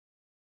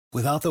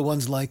Without the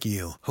ones like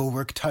you, who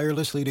work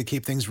tirelessly to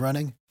keep things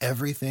running,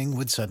 everything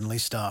would suddenly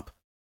stop.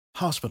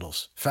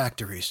 Hospitals,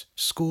 factories,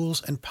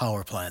 schools, and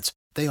power plants,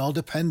 they all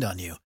depend on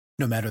you.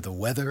 No matter the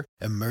weather,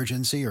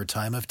 emergency, or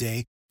time of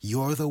day,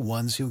 you're the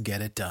ones who get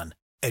it done.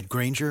 At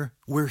Grainger,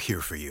 we're here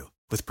for you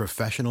with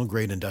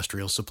professional-grade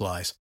industrial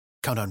supplies.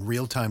 Count on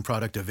real-time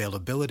product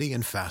availability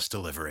and fast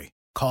delivery.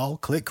 Call,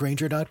 click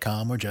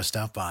Grainger.com, or just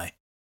stop by.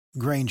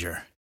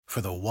 Grainger, for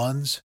the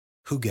ones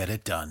who get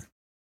it done.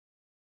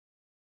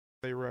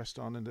 They rest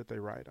on and that they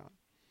ride on.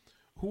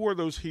 Who are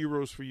those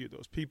heroes for you,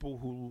 those people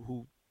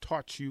who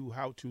taught you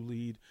how to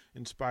lead,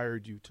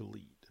 inspired you to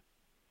lead?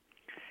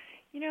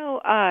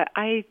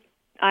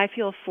 I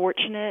feel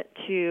fortunate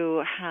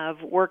to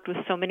have worked with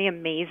so many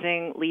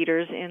amazing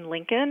leaders in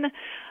Lincoln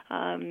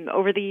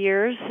over the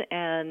years,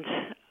 and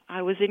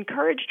I was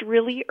encouraged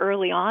really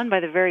early on by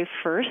the very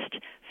first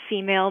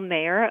female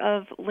mayor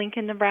of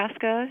Lincoln,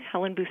 Nebraska,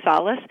 Helen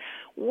Busalis,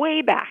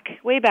 way back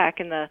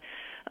in the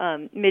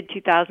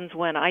mid-2000s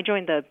when I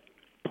joined the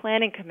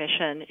Planning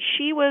Commission.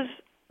 She was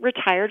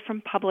retired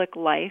from public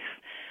life.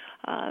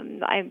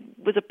 I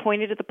was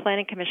appointed to the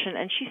Planning Commission,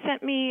 and she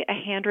sent me a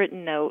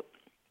handwritten note,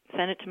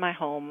 sent it to my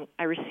home.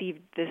 I received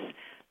this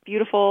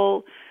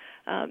beautiful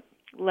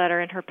letter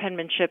in her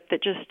penmanship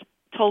that just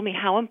told me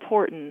how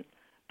important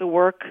the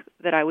work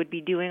that I would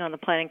be doing on the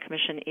Planning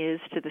Commission is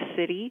to the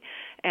city,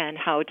 and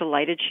how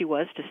delighted she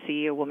was to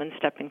see a woman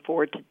stepping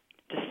forward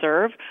to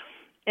serve.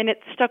 And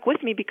it stuck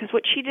with me because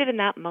what she did in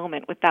that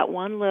moment with that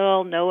one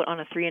little note on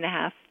a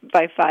 3.5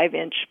 by 5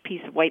 inch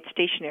piece of white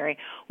stationery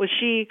was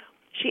she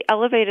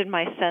elevated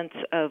my sense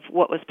of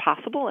what was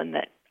possible and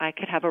that I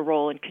could have a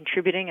role in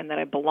contributing and that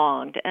I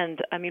belonged. And,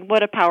 I mean,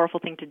 what a powerful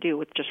thing to do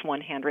with just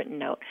one handwritten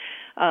note.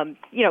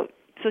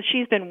 So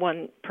she's been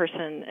one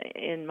person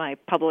in my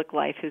public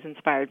life who's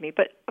inspired me.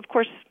 But, of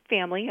course,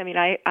 family. I mean,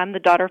 I'm the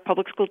daughter of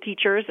public school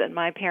teachers, and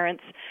my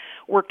parents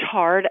worked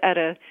hard at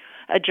a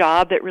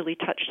job that really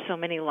touched so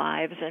many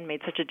lives and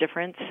made such a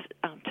difference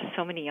to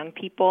so many young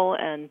people.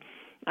 And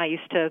I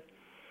used to,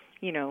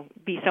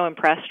 be so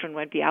impressed when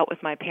I'd be out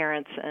with my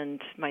parents and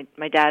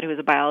my dad, who was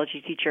a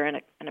biology teacher and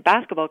a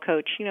basketball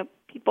coach.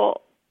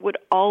 People would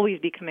always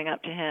be coming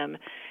up to him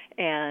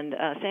and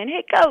saying,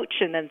 "Hey, coach,"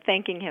 and then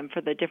thanking him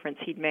for the difference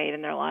he'd made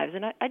in their lives.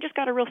 And I just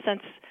got a real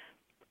sense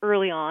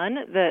early on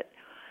that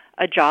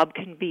a job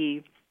can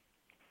be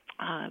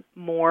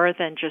more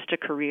than just a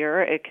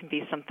career. It can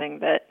be something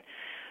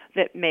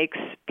that makes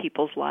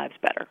people's lives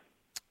better.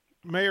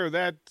 Mayor,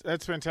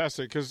 that's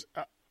fantastic, because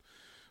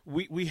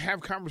we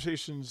have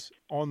conversations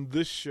on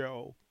this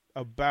show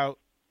about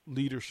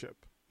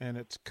leadership, and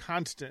it's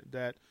constant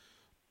that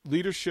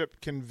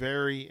leadership can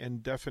vary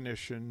in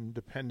definition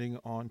depending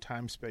on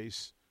time,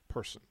 space,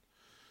 person.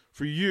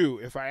 For you,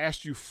 if I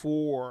asked you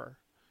for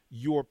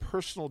your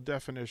personal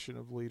definition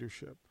of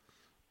leadership,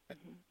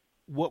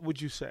 what would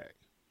you say?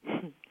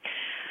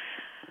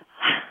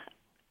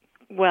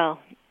 Well,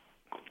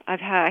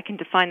 I can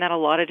define that a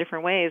lot of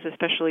different ways,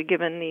 especially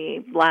given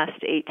the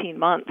last 18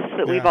 months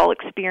that we've all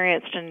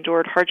experienced and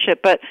endured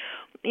hardship. But,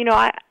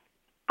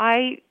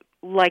 I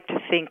like to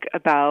think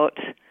about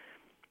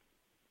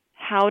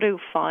how to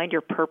find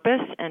your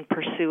purpose and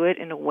pursue it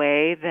in a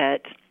way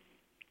that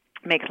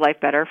makes life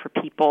better for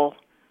people,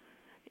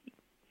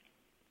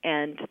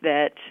 and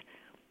that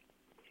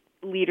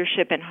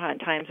leadership in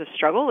times of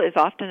struggle is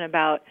often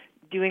about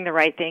doing the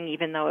right thing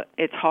even though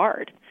it's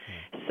hard.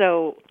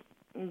 So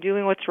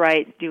doing what's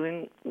right,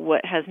 doing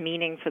what has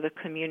meaning for the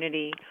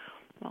community,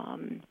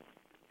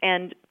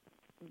 and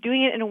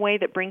doing it in a way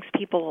that brings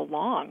people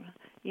along,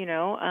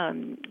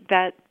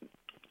 that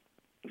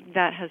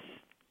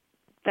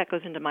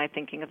goes into my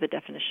thinking of the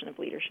definition of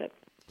leadership.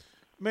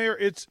 Mayor,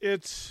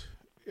 it's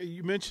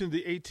you mentioned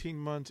the 18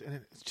 months,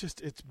 and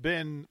it's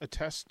been a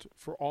test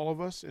for all of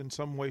us in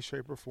some way,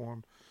 shape, or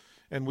form,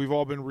 and we've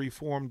all been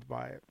reformed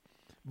by it.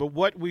 But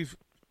what we've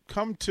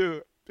come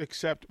to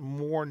accept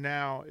more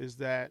now is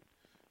that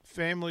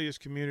family is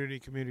community,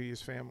 community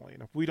is family.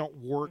 And if we don't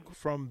work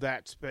from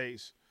that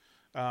space,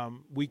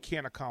 we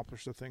can't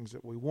accomplish the things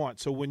that we want.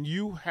 So when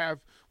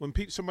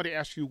somebody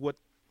asks you what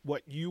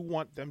you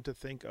want them to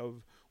think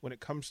of when it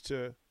comes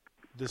to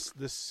this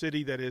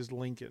city that is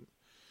Lincoln,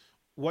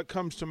 what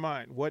comes to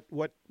mind? What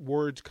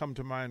words come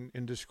to mind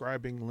in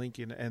describing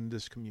Lincoln and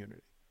this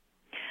community?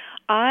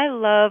 I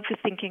love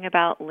thinking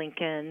about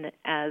Lincoln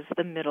as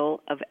the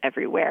middle of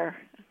everywhere,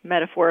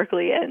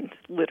 metaphorically and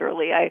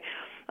literally.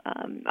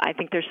 I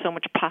think there's so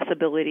much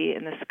possibility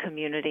in this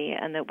community,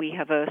 and that we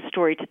have a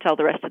story to tell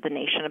the rest of the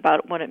nation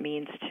about what it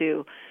means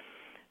to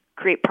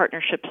create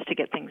partnerships to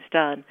get things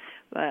done.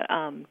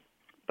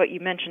 But you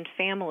mentioned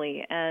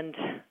family, and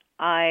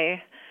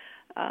I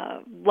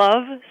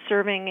love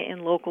serving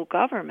in local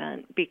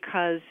government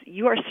because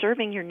you are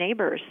serving your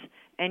neighbors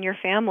and your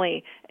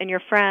family and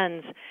your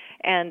friends,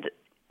 and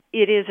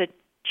it is a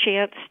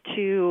chance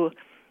to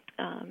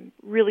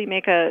really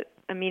make a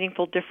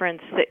meaningful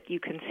difference that you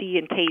can see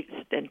and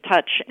taste and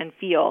touch and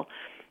feel.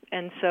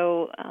 And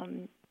so,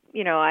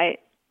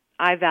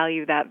 I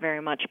value that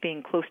very much,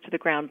 being close to the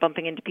ground,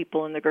 bumping into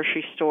people in the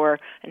grocery store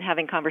and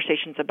having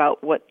conversations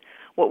about what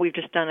we've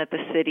just done at the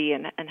city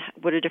and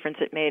what a difference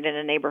it made in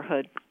a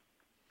neighborhood.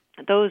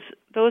 Those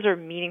are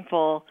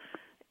meaningful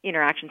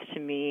interactions to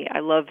me. I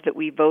love that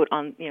we vote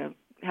on,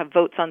 have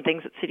votes on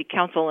things at city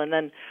council, and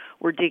then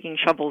we're digging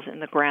shovels in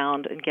the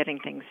ground and getting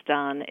things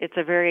done. It's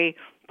a very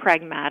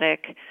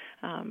pragmatic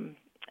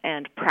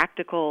and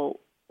practical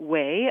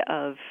way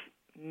of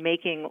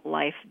making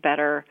life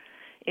better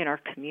in our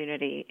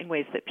community in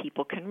ways that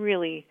people can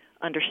really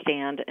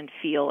understand and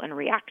feel and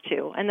react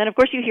to. And then, of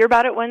course, you hear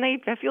about it when they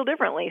feel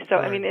differently. So,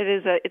 right. I mean,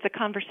 it's a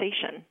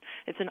conversation.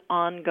 It's an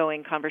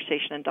ongoing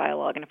conversation and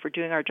dialogue. And if we're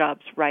doing our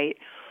jobs right,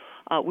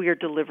 we are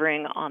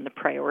delivering on the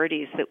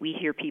priorities that we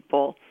hear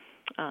people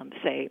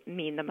say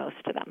mean the most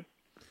to them.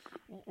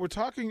 We're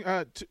talking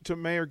to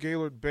Mayor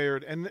Gaylord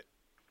Baird. And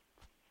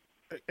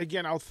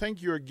again, I'll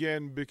thank you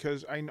again,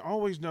 because I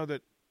always know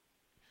that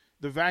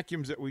the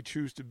vacuums that we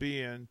choose to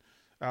be in,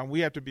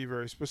 we have to be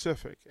very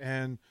specific.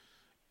 And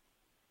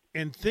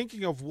in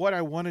thinking of what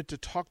I wanted to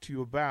talk to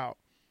you about,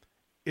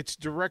 it's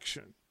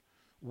direction.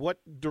 What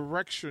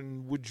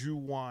direction would you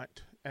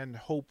want and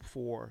hope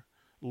for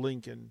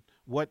Lincoln?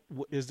 What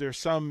is there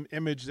some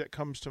image that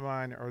comes to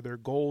mind? Are there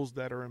goals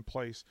that are in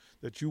place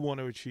that you want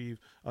to achieve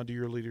under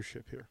your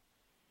leadership here?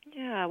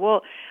 Yeah,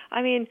 well,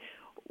 I mean,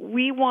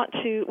 we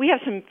have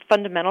some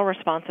fundamental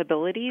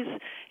responsibilities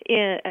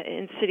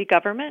in city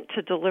government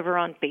to deliver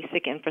on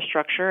basic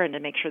infrastructure and to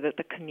make sure that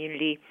the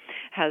community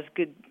has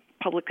good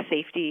public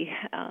safety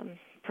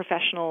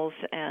professionals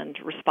and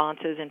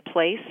responses in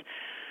place.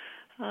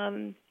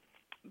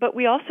 But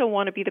we also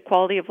want to be the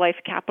quality of life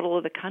capital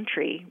of the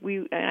country.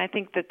 And I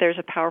think that there's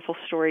a powerful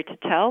story to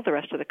tell the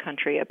rest of the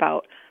country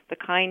about the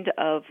kind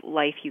of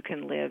life you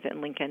can live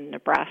in Lincoln,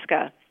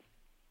 Nebraska.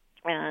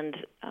 And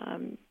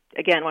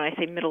again, when I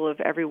say middle of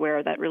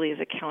everywhere, that really is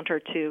a counter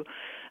to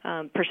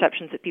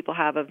perceptions that people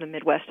have of the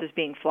Midwest as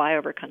being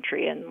flyover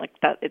country, and like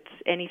that it's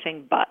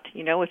anything but.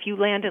 If you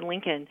land in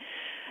Lincoln,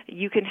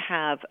 you can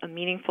have a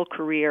meaningful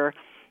career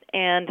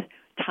and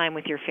time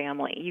with your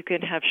family. You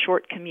can have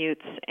short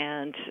commutes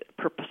and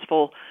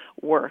purposeful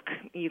work.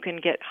 You can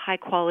get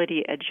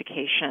high-quality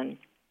education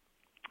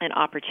and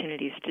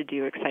opportunities to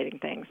do exciting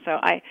things. So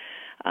I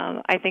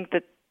think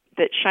that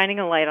shining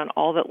a light on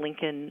all that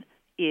Lincoln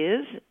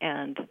is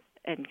and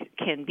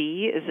can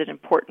be is an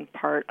important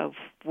part of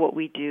what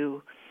we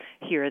do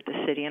here at the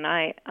city. And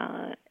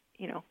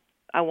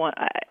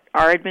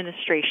our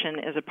administration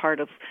is a part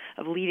of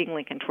leading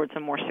Lincoln towards a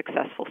more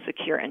successful,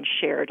 secure, and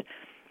shared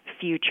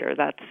future.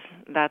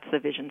 That's the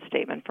vision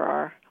statement for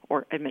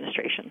our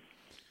administration.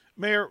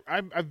 Mayor,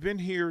 I've been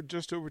here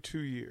just over 2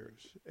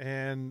 years,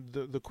 and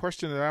the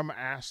question that I'm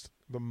asked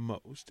the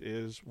most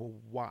is, well,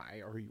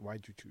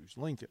 why'd you choose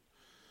Lincoln?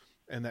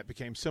 And that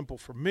became simple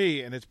for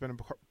me, and it's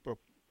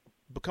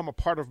become a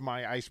part of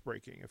my ice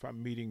breaking if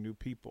I'm meeting new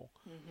people.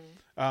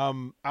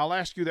 Mm-hmm. I'll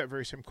ask you that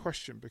very same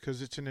question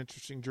because it's an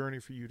interesting journey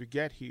for you to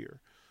get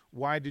here.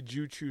 Why did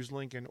you choose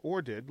Lincoln,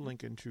 or did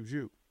Lincoln choose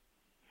you?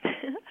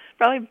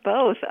 Probably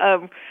both.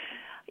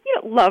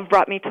 Love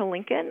brought me to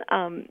Lincoln.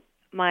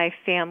 My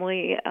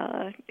family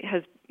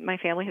has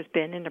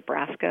been in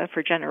Nebraska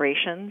for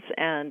generations,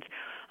 and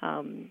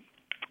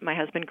my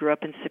husband grew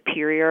up in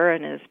Superior,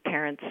 and his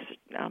parents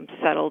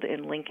settled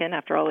in Lincoln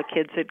after all the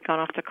kids had gone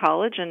off to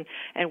college,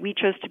 and we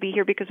chose to be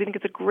here because we think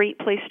it's a great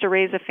place to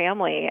raise a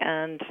family,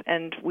 and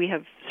we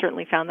have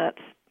certainly found that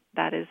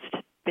has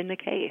been the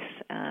case.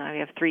 We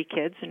have 3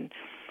 kids, and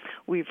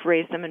we've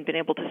raised them and been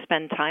able to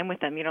spend time with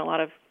them. A lot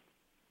of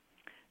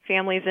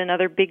families in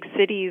other big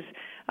cities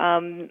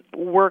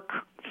work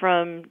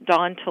from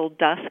dawn till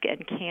dusk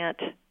and can't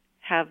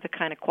have the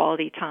kind of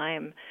quality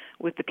time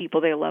with the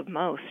people they love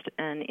most.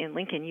 And in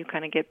Lincoln, you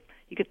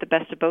get the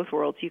best of both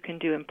worlds. You can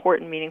do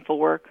important, meaningful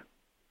work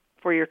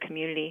for your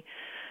community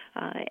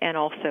and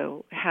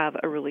also have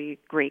a really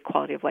great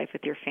quality of life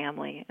with your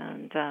family.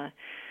 And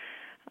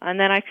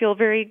then I feel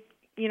very,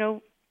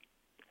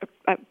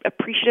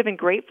 appreciative and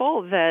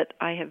grateful that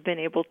I have been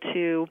able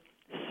to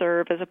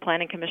serve as a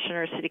planning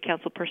commissioner, city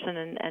council person,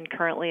 and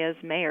currently as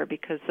mayor,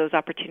 because those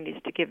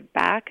opportunities to give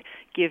back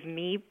give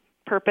me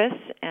purpose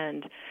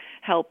and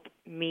help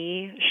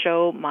me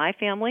show my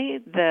family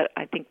that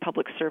I think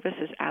public service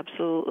is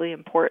absolutely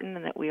important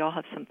and that we all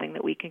have something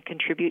that we can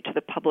contribute to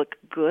the public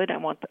good. I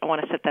want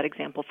to set that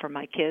example for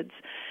my kids,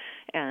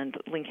 and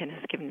Lincoln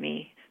has given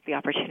me the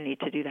opportunity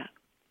to do that.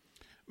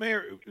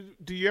 Mayor,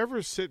 do you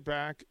ever sit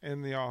back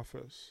in the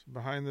office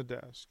behind the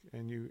desk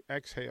and you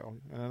exhale?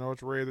 And I know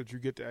it's rare that you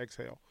get to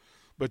exhale,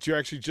 but you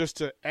actually just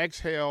to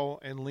exhale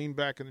and lean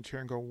back in the chair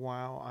and go,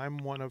 wow, I'm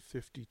one of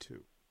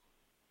 52.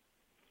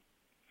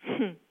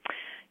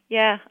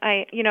 Yeah,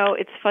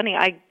 it's funny.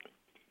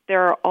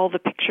 There are all the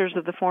pictures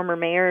of the former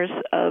mayors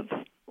of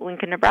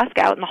Lincoln,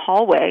 Nebraska out in the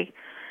hallway,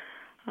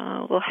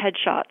 little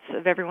headshots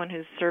of everyone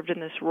who's served in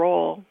this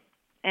role.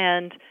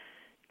 And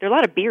there are a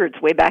lot of Beards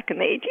way back in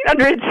the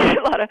 1800s.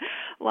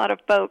 a lot of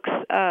folks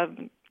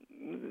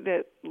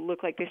that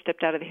look like they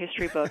stepped out of the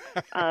history book.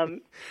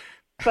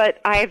 But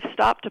I've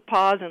stopped to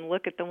pause and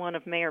look at the one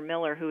of Mayor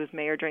Miller, who was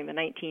mayor during the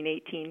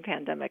 1918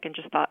 pandemic, and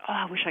just thought, oh,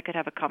 I wish I could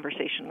have a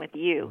conversation with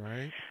you.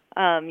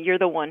 Right. You're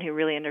the one who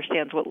really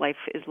understands what life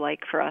is like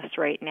for us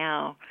right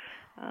now.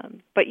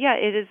 But yeah,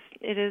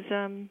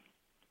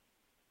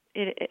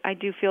 I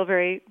do feel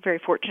very, very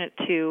fortunate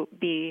to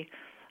be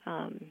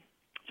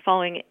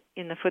following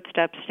in the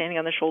footsteps, standing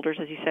on the shoulders,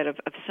 as you said, of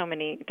so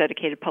many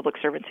dedicated public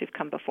servants who've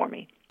come before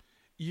me.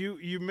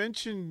 You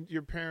mentioned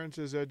your parents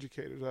as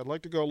educators. I'd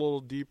like to go a little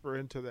deeper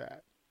into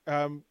that.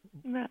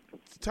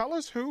 Tell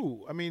us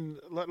who. I mean,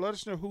 let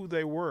us know who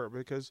they were,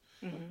 because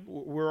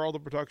we're all the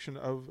production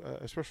of,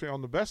 especially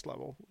on the best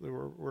level,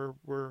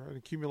 we're an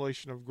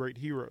accumulation of great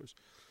heroes.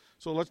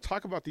 So let's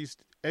talk about these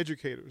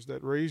educators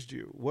that raised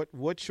you.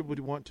 What should we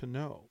want to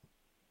know?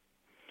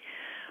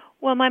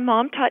 Well, my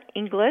mom taught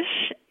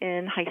English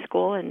in high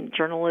school and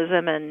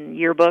journalism and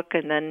yearbook,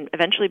 and then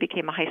eventually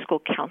became a high school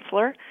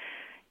counselor.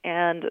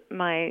 And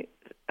my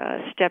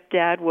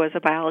stepdad was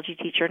a biology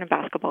teacher and a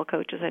basketball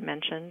coach, as I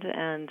mentioned.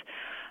 And,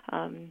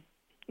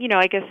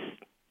 I guess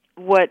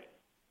what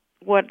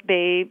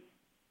they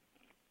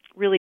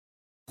really...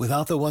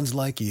 Without the ones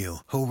like you,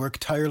 who work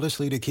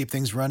tirelessly to keep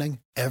things running,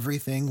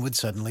 everything would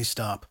suddenly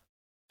stop.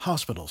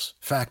 Hospitals,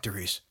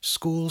 factories,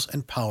 schools,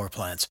 and power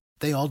plants,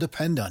 they all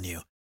depend on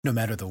you. No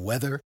matter the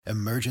weather,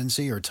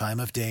 emergency, or time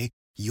of day,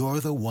 you're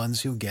the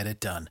ones who get it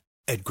done.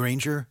 At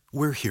Grainger,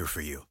 we're here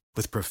for you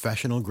with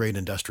professional-grade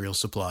industrial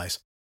supplies.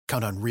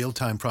 Count on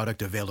real-time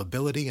product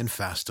availability and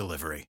fast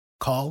delivery.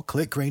 Call,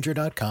 click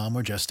Grainger.com,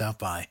 or just stop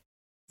by.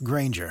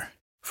 Grainger,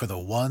 for the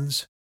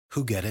ones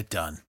who get it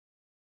done.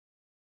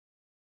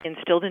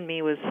 Instilled in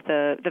me was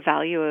the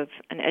value of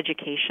an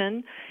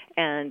education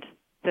and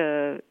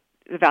the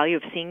value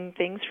of seeing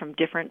things from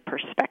different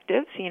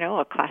perspectives,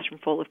 a classroom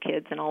full of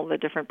kids and all the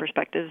different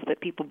perspectives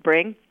that people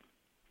bring.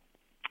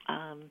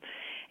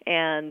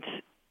 And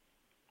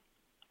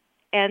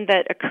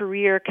that a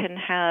career can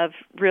have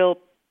real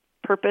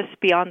purpose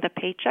beyond the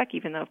paycheck,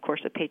 even though, of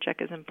course, a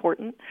paycheck is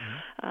important.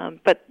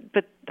 But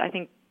I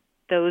think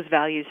those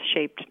values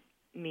shaped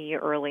me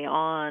early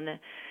on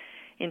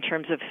in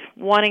terms of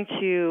wanting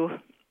to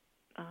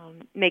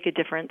make a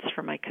difference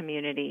for my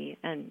community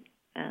and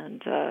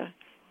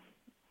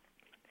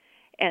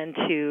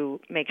to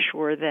make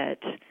sure that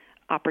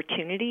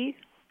opportunity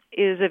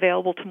is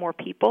available to more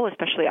people,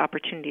 especially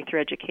opportunity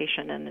through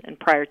education. And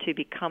prior to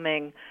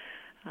becoming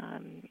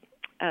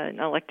an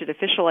elected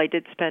official, I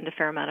did spend a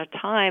fair amount of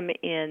time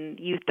in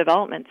youth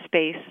development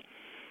space,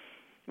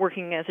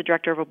 working as a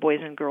director of a Boys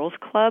and Girls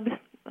Club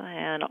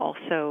and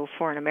also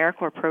for an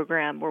AmeriCorps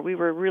program where we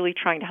were really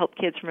trying to help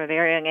kids from a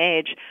very young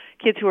age,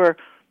 kids who are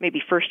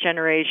maybe first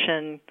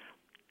generation,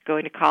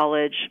 going to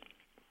college,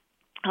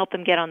 help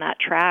them get on that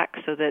track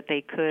so that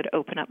they could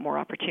open up more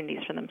opportunities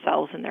for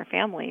themselves and their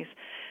families.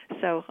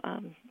 So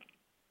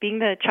being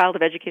the child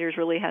of educators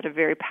really had a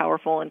very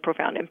powerful and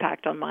profound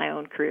impact on my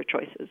own career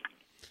choices.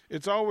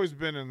 It's always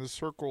been in the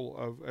circle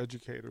of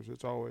educators.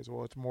 It's always,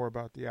 it's more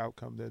about the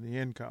outcome than the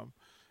income.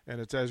 And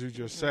it's, as you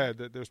just said,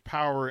 that there's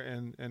power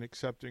in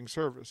accepting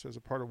service as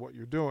a part of what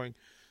you're doing.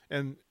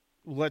 And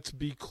let's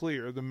be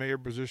clear, the mayor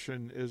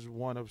position is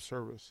one of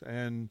service.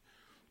 And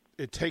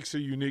it takes a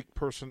unique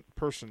person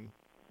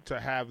to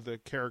have the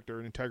character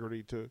and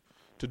integrity to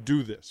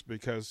do this,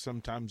 because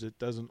sometimes it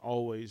doesn't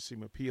always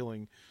seem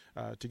appealing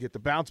to get the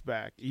bounce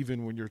back,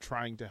 even when you're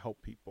trying to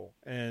help people.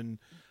 And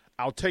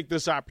I'll take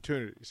this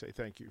opportunity to say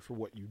thank you for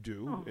what you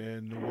do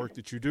and the work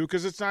that you do,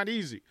 because it's not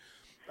easy.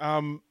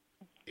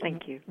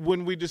 Thank you.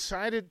 When we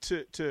decided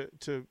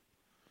to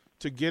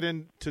get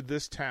into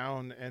this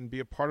town and be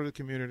a part of the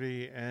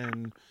community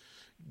and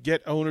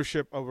get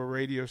ownership of a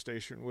radio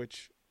station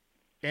which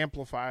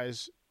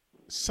amplifies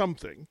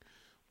something,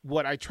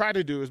 what I try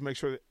to do is make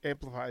sure that it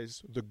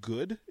amplifies the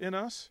good in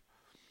us.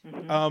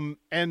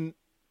 And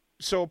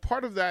so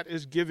part of that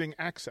is giving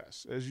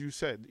access, as you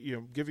said,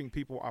 giving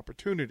people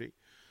opportunity.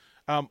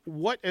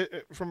 What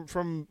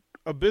from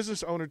a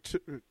business owner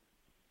to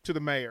the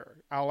mayor,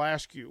 I'll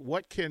ask you,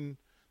 what can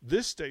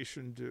this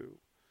station do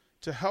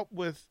to help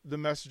with the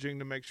messaging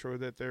to make sure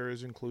that there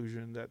is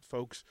inclusion, that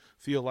folks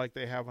feel like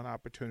they have an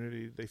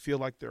opportunity, they feel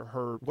like they're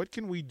heard? What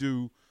can we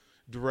do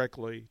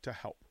directly to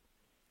help?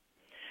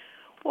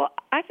 Well,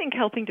 I think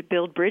helping to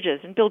build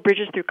bridges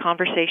through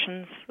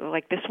conversations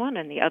like this one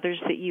and the others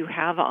that you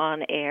have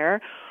on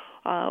air,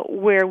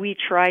 where we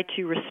try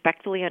to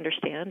respectfully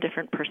understand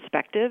different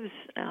perspectives.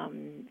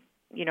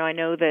 I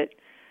know that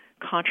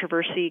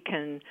controversy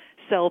can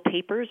sell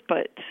papers,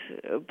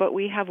 but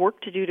we have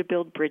work to do to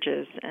build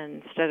bridges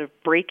instead of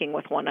breaking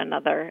with one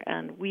another.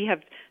 And we have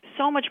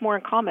so much more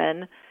in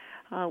common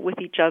with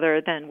each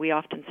other than we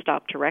often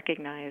stop to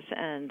recognize.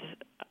 And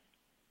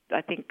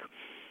I think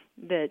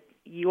that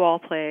you all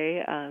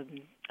play a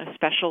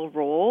special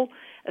role,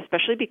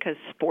 especially because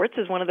sports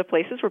is one of the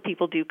places where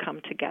people do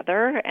come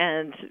together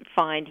and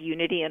find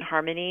unity and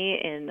harmony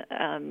in,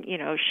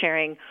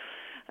 sharing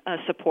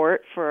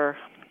support for,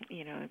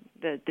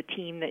 the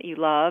team that you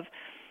love.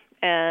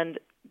 And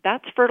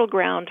that's fertile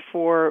ground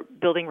for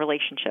building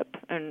relationship.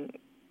 And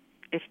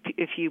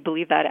if you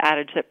believe that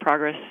adage that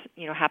progress,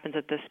 happens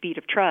at the speed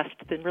of trust,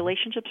 then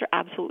relationships are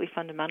absolutely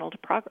fundamental to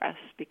progress,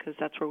 because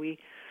that's where we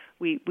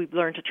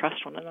learn to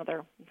trust one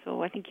another.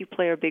 So I think you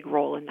play a big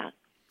role in that.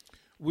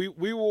 We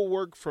will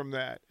work from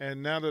that.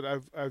 And now that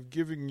I've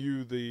given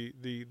you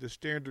the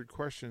standard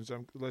questions,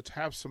 let's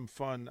have some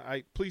fun.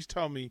 Please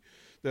tell me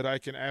that I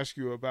can ask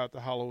you about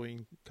the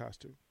Halloween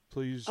costume.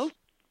 Please. Oh,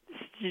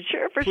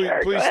 sure,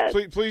 sure. Go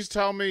ahead. Please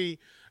tell me,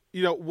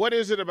 what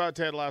is it about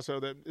Ted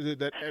Lasso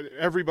that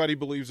everybody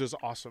believes is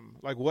awesome?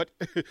 Like what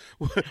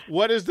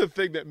is the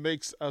thing that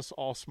makes us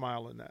all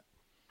smile in that?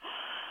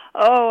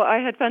 Oh, I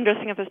had fun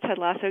dressing up as Ted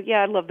Lasso.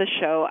 Yeah, I love the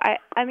show.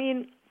 I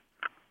mean,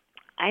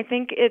 I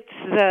think it's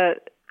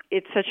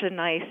such a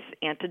nice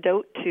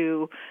antidote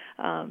to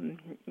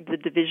the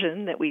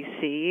division that we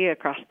see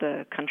across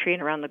the country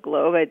and around the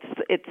globe.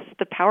 It's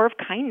the power of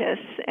kindness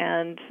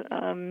and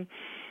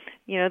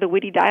the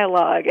witty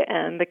dialogue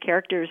and the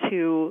characters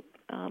who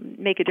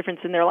make a difference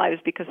in their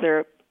lives because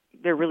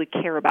they really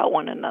care about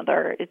one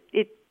another.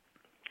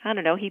 I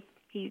don't know.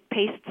 He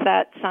pastes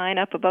that sign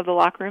up above the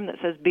locker room that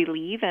says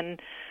 "Believe" and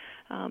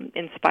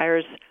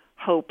inspires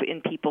hope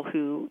in people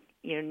who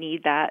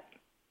need that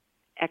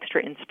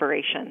extra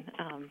inspiration,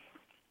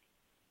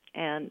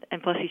 and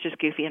plus he's just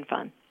goofy and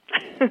fun.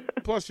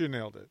 Plus you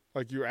nailed it.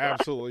 Like, you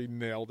absolutely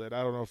nailed it.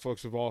 I don't know if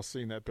folks have all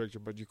seen that picture,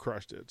 but you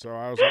crushed it. So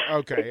I was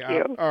like, okay,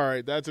 all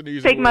right, that's an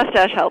easy big win.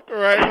 Mustache helped.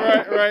 Right.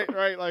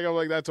 Like, I'm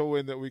like, that's a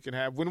win that we can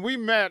have. When we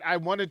met, I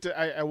wanted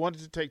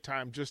to take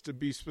time just to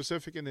be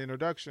specific in the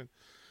introduction,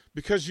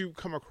 because you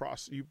come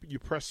across, you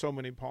press so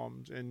many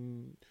palms,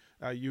 and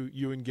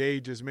you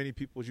engage as many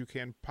people as you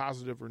can,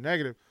 positive or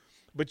negative,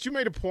 but you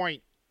made a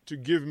point to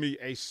give me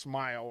a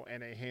smile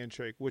and a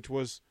handshake, which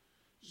was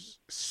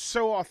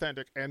so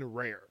authentic and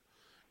rare.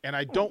 And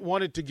I don't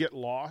want it to get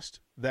lost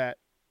that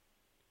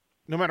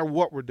no matter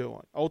what we're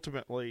doing,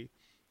 ultimately,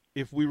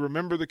 if we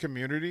remember the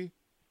community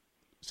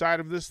side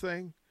of this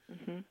thing,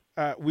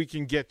 we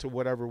can get to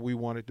whatever we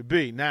want it to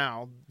be.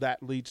 Now,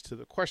 that leads to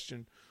the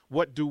question,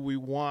 what do we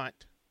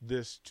want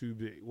this to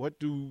be? What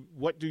do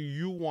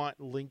you want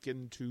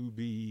Lincoln to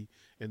be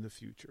in the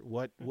future?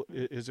 What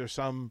is there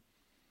some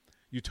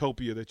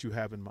utopia that you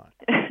have in mind?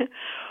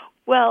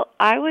 Well,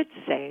 I would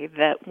say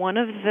that one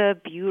of the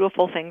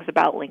beautiful things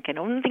about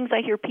Lincoln, one of the things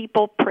I hear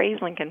people praise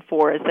Lincoln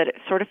for, is that it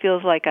sort of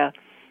feels like a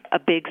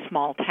big,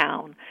 small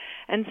town.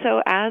 And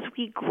so as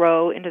we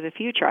grow into the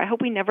future, I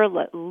hope we never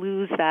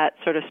lose that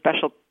sort of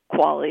special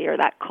quality or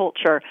that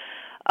culture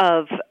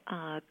of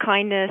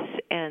kindness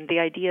and the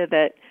idea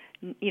that,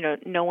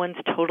 no one's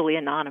totally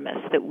anonymous,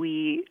 that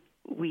we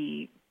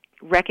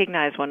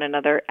recognize one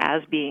another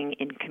as being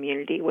in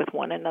community with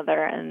one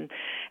another. And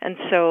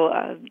so,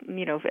 as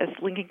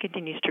Lincoln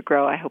continues to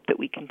grow, I hope that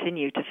we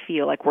continue to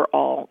feel like we're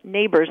all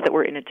neighbors, that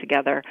we're in it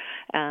together,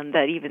 and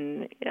that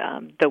even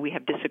though we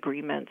have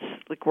disagreements,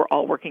 like, we're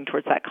all working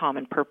towards that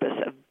common purpose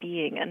of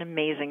being an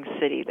amazing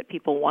city that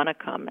people want to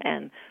come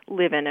and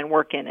live in and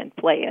work in and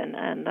play in.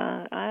 And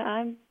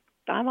I'm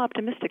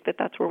optimistic that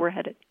that's where we're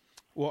headed.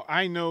 Well,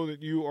 I know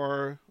that you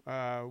are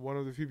one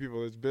of the few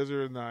people that's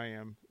busier than I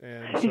am,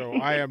 and so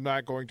I am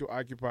not going to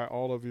occupy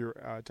all of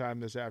your time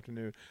this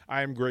afternoon.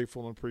 I am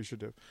grateful and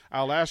appreciative.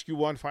 I'll ask you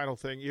one final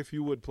thing, if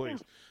you would,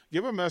 please.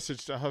 Give a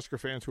message to Husker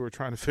fans who are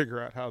trying to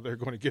figure out how they're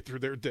going to get through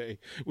their day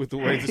with the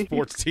way the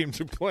sports teams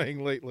are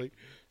playing lately.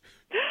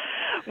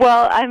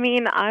 Well, I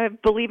mean, I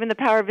believe in the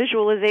power of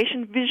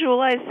visualization.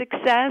 Visualize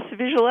success,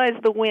 visualize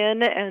the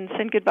win, and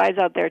send goodbyes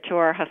out there to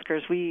our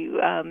Huskers. We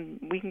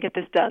can get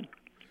this done.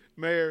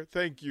 Mayor,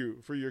 thank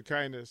you for your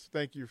kindness.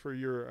 Thank you for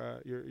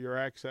your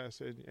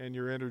access and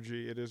your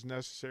energy. It is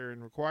necessary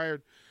and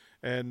required,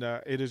 and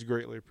it is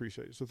greatly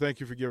appreciated. So thank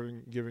you for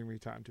giving me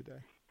time today.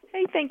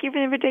 Hey, thank you for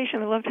the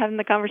invitation. I loved having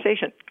the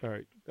conversation. All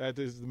right. That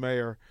is the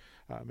mayor,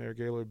 Mayor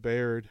Gaylord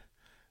Baird,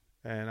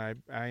 and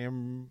I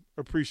am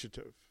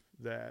appreciative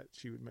that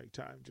she would make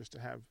time just to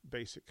have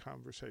basic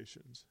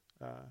conversations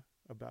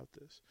about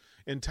this.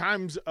 In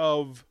times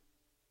of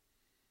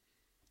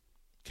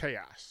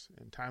chaos,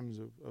 in times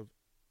of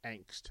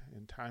angst,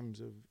 in times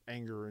of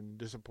anger and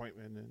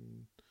disappointment,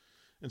 and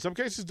in some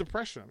cases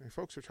depression. I mean,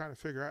 folks are trying to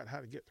figure out how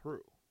to get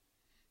through.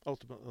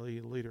 Ultimately,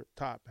 the leader at the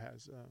top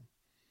has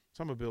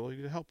some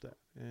ability to help that,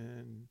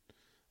 and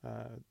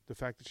the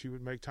fact that she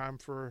would make time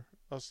for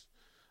us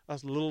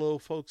little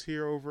old folks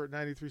here over at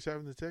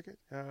 93.7 The Ticket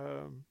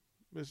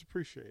is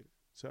appreciated.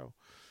 So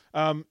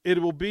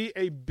it will be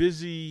a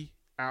busy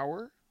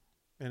hour,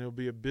 and it'll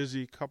be a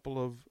busy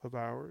couple of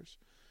hours.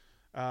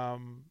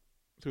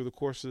 Through the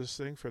course of this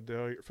thing,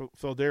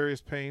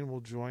 Feldarius Payne will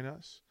join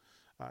us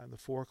in the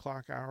 4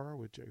 o'clock hour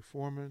with Jay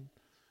Foreman.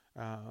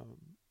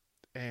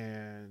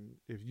 And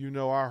if you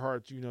know our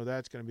hearts, you know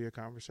that's going to be a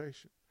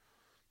conversation.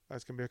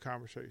 That's going to be a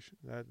conversation.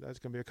 That's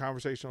going to be a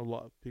conversation of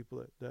love,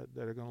 people that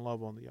are going to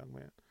love on the young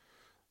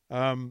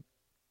man.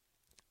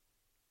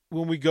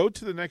 When we go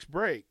to the next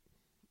break,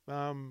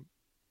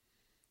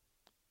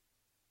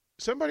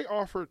 somebody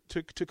offered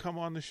to come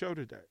on the show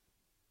today.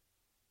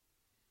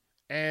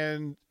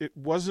 And it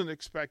wasn't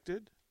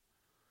expected,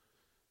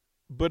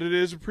 But it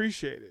is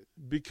appreciated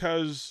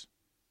because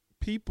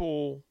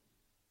people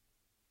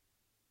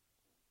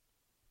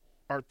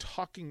are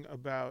talking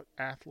about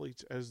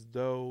athletes as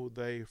though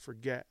they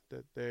forget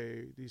that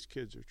these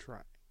kids are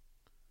trying.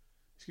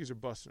 These kids are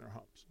busting their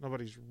humps.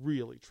 Nobody's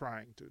really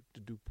trying to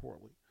do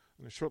poorly.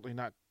 And they're certainly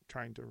not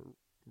trying to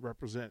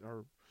represent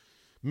or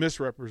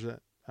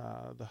misrepresent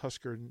the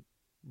Husker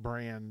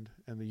brand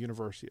and the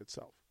university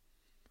itself.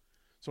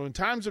 So in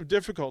times of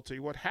difficulty,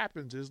 what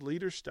happens is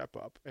leaders step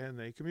up and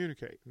they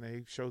communicate and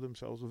they show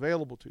themselves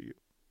available to you.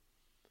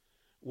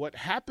 What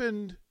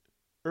happened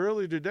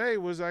earlier today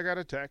was I got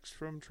a text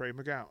from Trey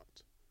McGowan,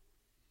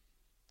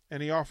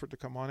 and he offered to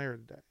come on air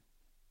today.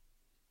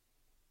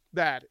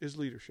 That is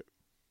leadership.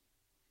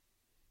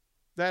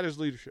 That is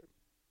leadership.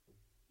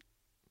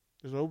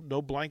 There's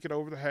no blanket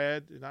over the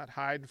head. You're not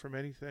hiding from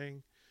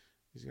anything.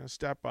 He's going to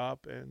step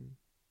up and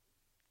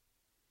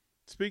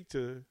speak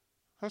to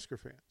Husker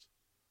fans.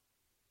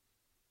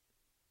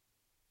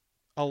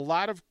 A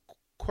lot of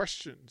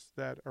questions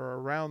that are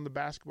around the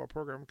basketball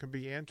program can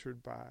be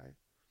answered by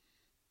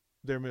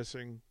they're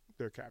missing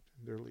their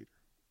captain, their leader.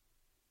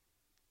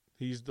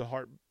 He's the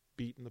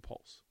heartbeat and the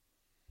pulse.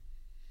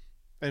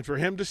 And for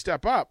him to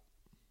step up,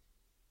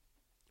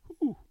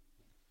 whew,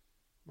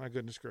 my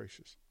goodness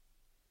gracious.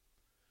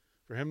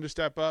 For him to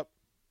step up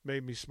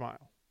made me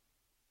smile.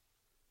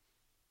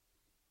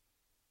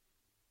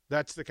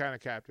 That's the kind of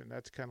captain,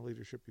 that's the kind of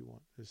leadership you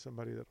want, is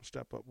somebody that will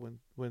step up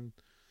when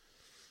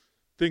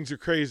things are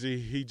crazy.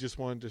 He just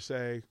wanted to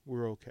say,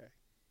 we're okay.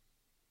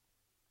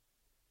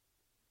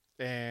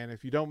 And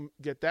if you don't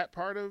get that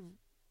part of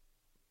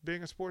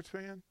being a sports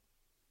fan,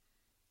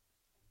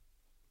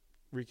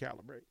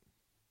 recalibrate,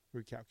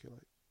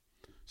 recalculate.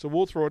 So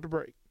we'll throw it to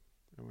break.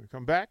 And when we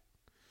come back,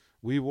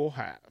 we will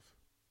have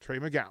Trey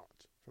McGowan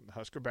from the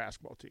Husker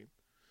basketball team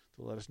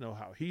to let us know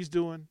how he's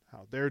doing,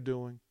 how they're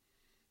doing,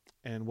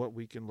 and what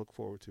we can look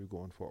forward to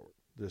going forward.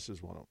 This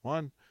is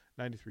 101,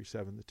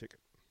 93.7 The Ticket.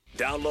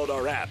 Download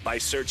our app by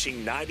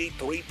searching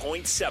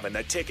 93.7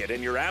 The Ticket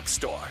in your app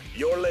store.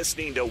 You're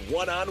listening to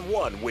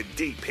One-on-One with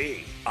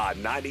DP on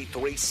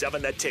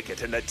 93.7 The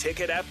Ticket and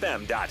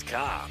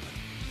theticketfm.com.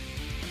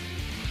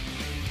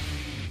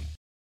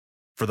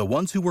 For the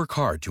ones who work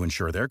hard to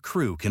ensure their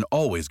crew can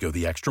always go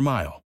the extra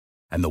mile,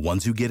 and the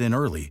ones who get in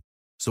early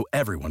so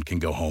everyone can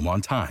go home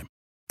on time,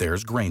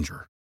 there's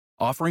Grainger,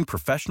 offering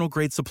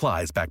professional-grade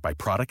supplies backed by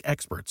product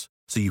experts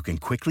so you can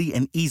quickly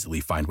and easily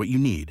find what you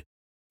need.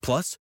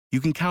 Plus, you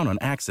can count on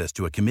access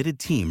to a committed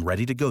team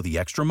ready to go the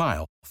extra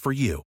mile for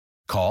you.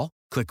 Call,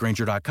 click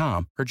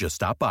Grainger.com, or just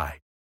stop by.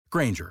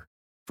 Grainger,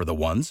 for the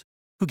ones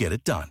who get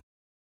it done.